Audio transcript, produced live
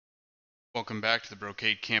Welcome back to the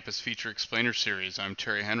Brocade Campus Feature Explainer Series. I'm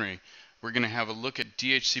Terry Henry. We're going to have a look at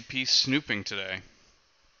DHCP snooping today.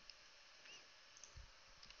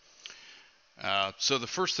 So the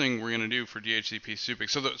first thing we're going to do for DHCP snooping,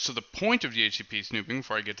 so the point of DHCP snooping,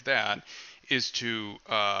 before I get to that, is to,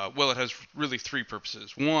 it has really three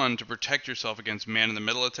purposes. One, to protect yourself against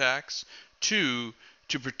man-in-the-middle attacks. Two,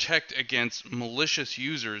 to protect against malicious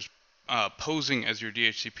users posing as your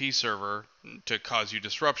DHCP server to cause you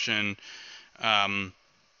disruption.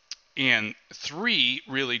 And three,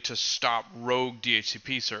 really to stop rogue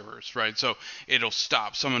DHCP servers, right? So it'll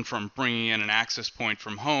stop someone from bringing in an access point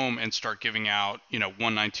from home and start giving out,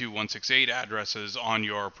 192.168 addresses on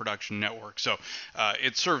your production network. So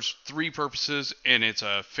it serves three purposes, and it's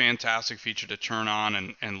a fantastic feature to turn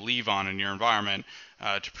on and leave on in your environment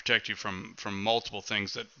to protect you from multiple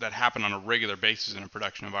things that happen on a regular basis in a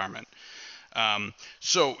production environment.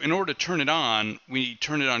 So in order to turn it on, we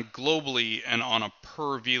turn it on globally and on a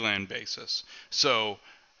per VLAN basis. So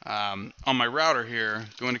on my router here,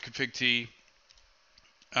 go into config T,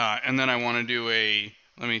 and then I want to do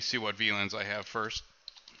let me see what VLANs I have first.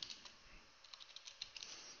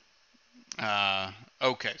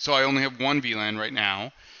 Okay, so I only have one VLAN right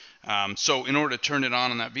now. So in order to turn it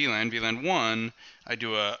on that VLAN 1, I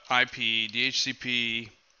do a IP DHCP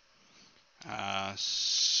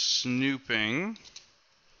snooping,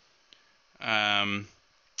 and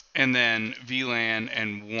then VLAN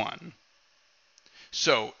and 1.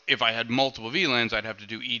 So if I had multiple VLANs, I'd have to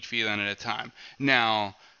do each VLAN at a time.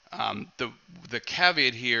 Now, the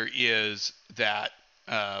caveat here is that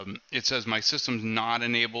it says my system's not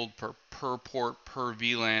enabled per port per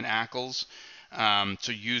VLAN ACLs.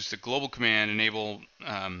 So use the global command enable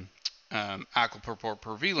ACL per port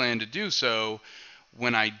per VLAN to do so.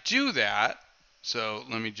 When I do that, so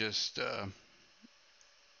let me just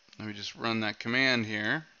run that command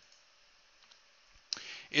here.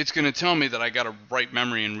 It's going to tell me that I got to write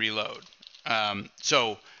memory and reload.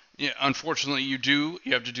 So yeah, unfortunately, you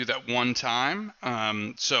have to do that one time.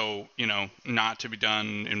 So not to be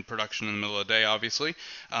done in production in the middle of the day, obviously.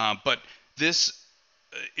 But this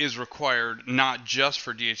is required not just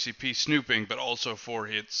for DHCP snooping, but also for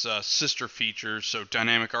its sister features. So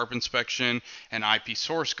dynamic ARP inspection and IP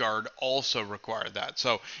source guard also require that.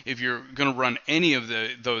 So if you're going to run any of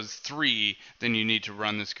those three, then you need to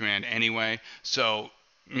run this command anyway. So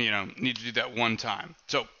need to do that one time.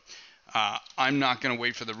 So I'm not going to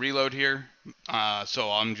wait for the reload here.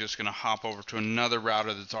 So I'm just going to hop over to another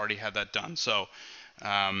router that's already had that done. So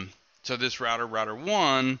so this router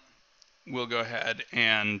 1, we'll go ahead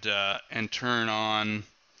and turn on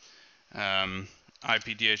IP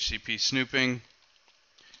DHCP snooping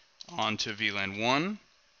onto VLAN 1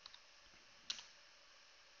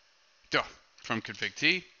 from config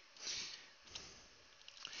T.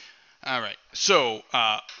 All right, so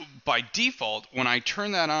by default, when I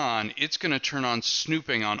turn that on, it's going to turn on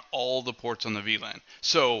snooping on all the ports on the VLAN.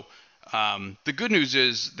 So the good news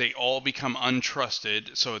is they all become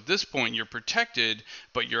untrusted. So at this point, you're protected,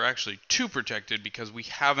 but you're actually too protected because we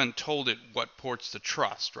haven't told it what ports to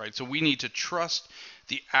trust, right? So we need to trust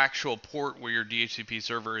the actual port where your DHCP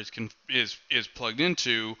server is plugged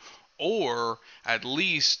into, or at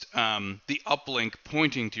least the uplink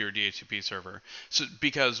pointing to your DHCP server. So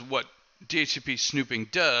because what DHCP snooping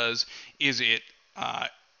does is it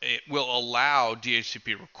will allow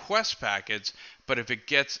DHCP request packets, but if it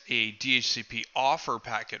gets a DHCP offer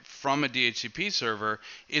packet from a DHCP server,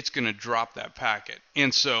 it's going to drop that packet.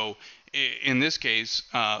 And so in this case,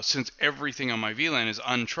 since everything on my VLAN is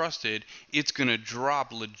untrusted, it's going to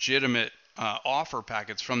drop legitimate offer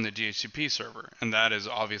packets from the DHCP server, and that is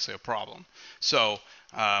obviously a problem. So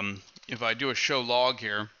if I do a show log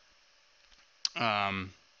here, all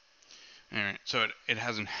right, so it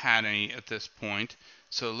hasn't had any at this point.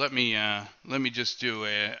 So let me just do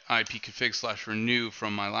a ipconfig/renew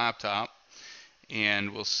from my laptop,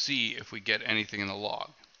 and we'll see if we get anything in the log.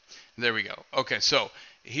 There we go. Okay, so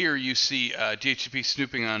here you see DHCP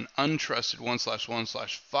snooping on untrusted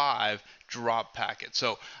 1/1/5 drop packet.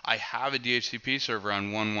 So I have a DHCP server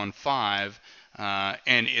on 115,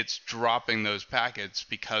 and it's dropping those packets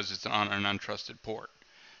because it's on an untrusted port.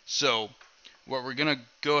 So what we're going to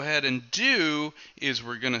go ahead and do is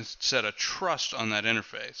we're going to set a trust on that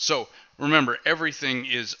interface. So remember, everything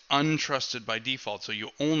is untrusted by default, so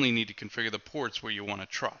you only need to configure the ports where you want to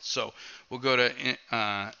trust. So we'll go to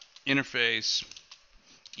interface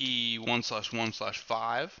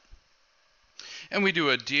E1/1/5, and we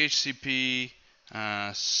do a DHCP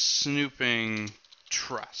snooping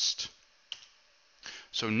trust.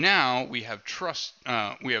 So now we have trust.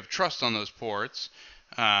 We have trust on those ports.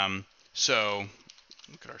 So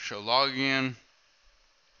Look at our show log again.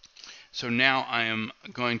 So now I am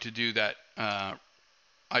going to do that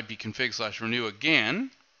ipconfig/renew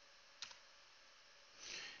again.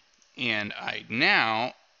 And I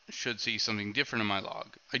now should see something different in my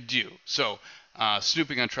log. I do. So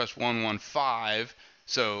snooping on trust 115.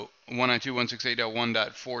 So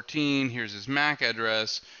 192.168.1.14, here's his MAC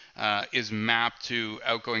address, is mapped to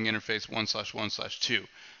outgoing interface 1/1/2.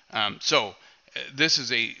 So this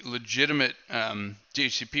is a legitimate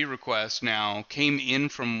DHCP request now, came in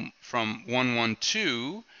from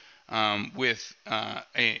 112. With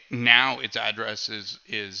now its address is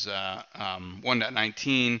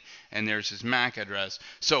 1.19, and there's his MAC address.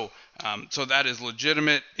 So so that is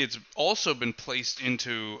legitimate. It's also been placed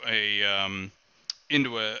into a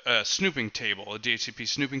snooping table, a DHCP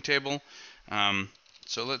snooping table.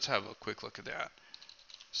 So let's have a quick look at that.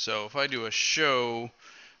 So if I do a show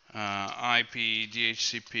IP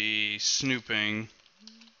DHCP snooping.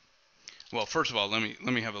 Well, first of all, let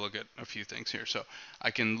me have a look at a few things here. So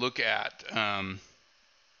I can look at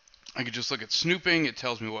I could just look at snooping. It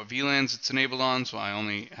tells me what VLANs it's enabled on, so I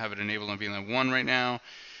only have it enabled on VLAN 1 right now.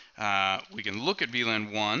 We can look at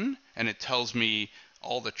VLAN 1, and it tells me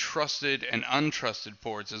all the trusted and untrusted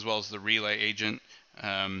ports, as well as the relay agent,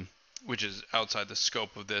 which is outside the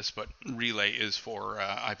scope of this, but relay is for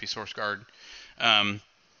IP source guard. And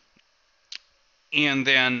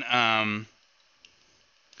then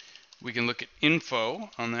we can look at info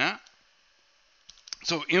on that.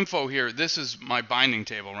 So info here, this is my binding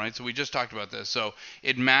table, right? So we just talked about this. So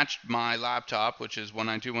it matched my laptop, which is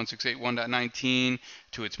 192.168.1.19,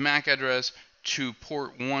 to its MAC address, to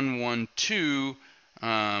port 112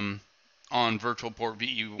 on virtual port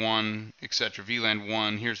VE1, etc. VLAN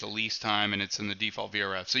 1. Here's the lease time, and it's in the default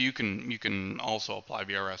VRF. So you can also apply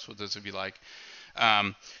VRFs with this if you like.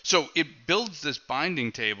 So it builds this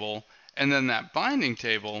binding table, and then that binding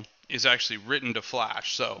table is actually written to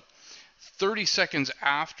flash. So 30 seconds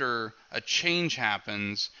after a change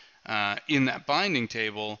happens in that binding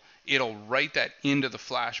table, it'll write that into the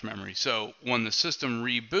flash memory. So when the system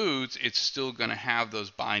reboots, it's still going to have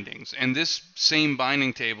those bindings. And this same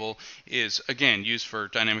binding table is, again, used for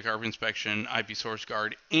dynamic ARP inspection, IP source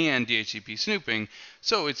guard, and DHCP snooping.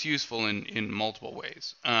 So it's useful in multiple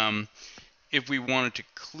ways. If we wanted to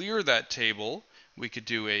clear that table, we could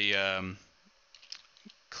do a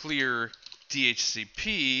clear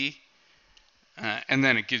DHCP, and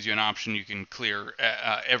then it gives you an option. You can clear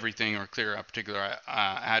everything or clear a particular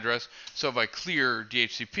address. So if I clear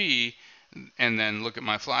DHCP and then look at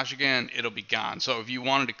my flash again, it'll be gone. So if you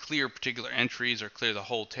wanted to clear particular entries or clear the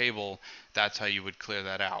whole table, that's how you would clear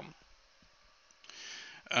that out.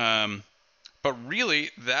 But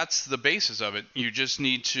really, that's the basis of it. You just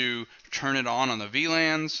need to turn it on the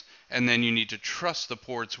VLANs, and then you need to trust the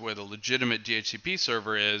ports where the legitimate DHCP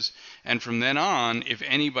server is. And from then on, if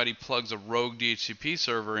anybody plugs a rogue DHCP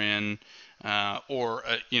server in, or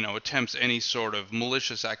attempts any sort of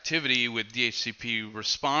malicious activity with DHCP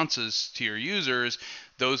responses to your users,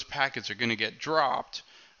 those packets are going to get dropped.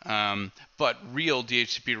 But real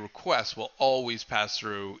DHCP requests will always pass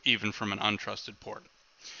through, even from an untrusted port.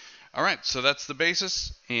 All right, so that's the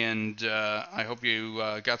basis, and I hope you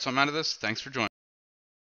got something out of this. Thanks for joining.